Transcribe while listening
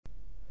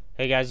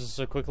Hey guys, this is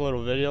a quick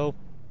little video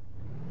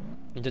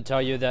to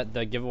tell you that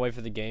the giveaway for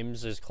the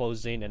games is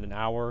closing in an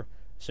hour.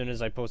 As soon as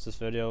I post this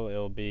video,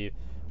 it'll be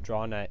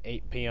drawn at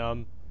 8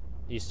 p.m.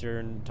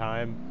 Eastern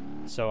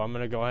time. So I'm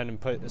gonna go ahead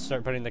and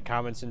start putting the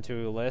comments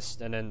into a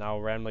list, and then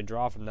I'll randomly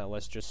draw from that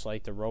list, just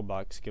like the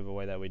Roblox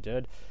giveaway that we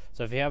did.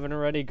 So if you haven't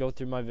already, go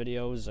through my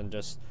videos and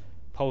just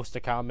post a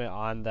comment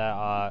on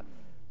that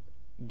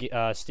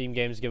Steam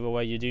Games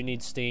giveaway. You do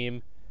need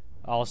Steam.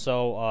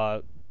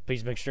 Also,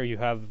 please make sure you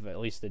have at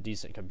least a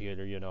decent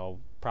computer, you know,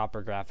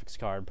 proper graphics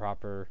card,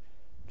 proper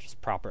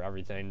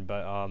everything.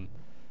 But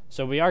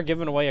so we are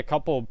giving away a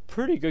couple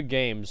pretty good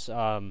games.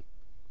 I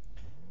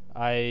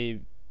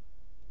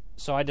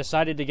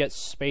decided to get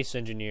Space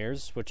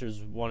Engineers, which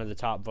is one of the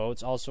top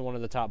votes. Also one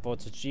of the top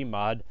votes is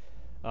Gmod.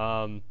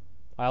 I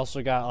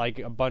also got like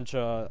a bunch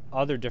of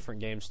other different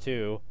games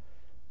too,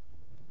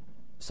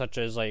 such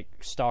as like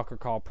Stalker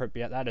Call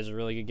Pripyat. That is a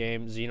really good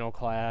game.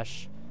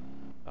 Xenoclash.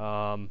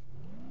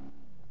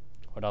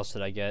 What else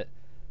did I get?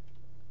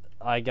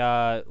 I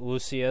got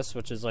Lucius,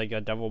 which is like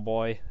a devil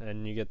boy,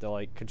 and you get to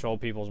like control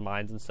people's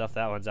minds and stuff.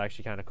 That one's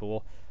actually kind of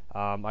cool.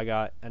 I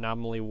got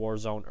Anomaly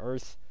Warzone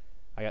Earth.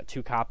 I got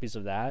 2 copies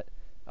of that.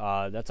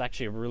 That's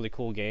actually a really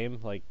cool game.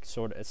 Like,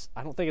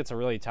 I don't think it's a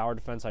really tower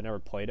defense. I never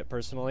played it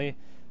personally,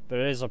 but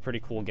it is a pretty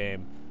cool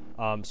game.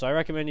 So I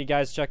recommend you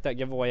guys check that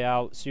giveaway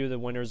out. See who the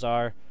winners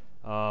are.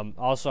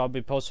 Also, I'll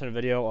be posting a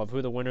video of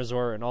who the winners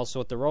were, and also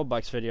with the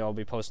Roblox video, I'll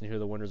be posting who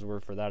the winners were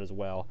for that as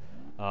well.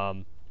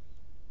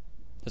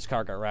 This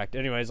car got wrecked.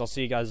 Anyways, I'll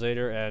see you guys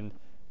later, and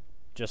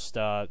just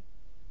this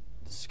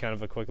is kind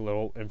of a quick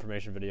little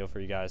information video for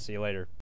you guys. See you later.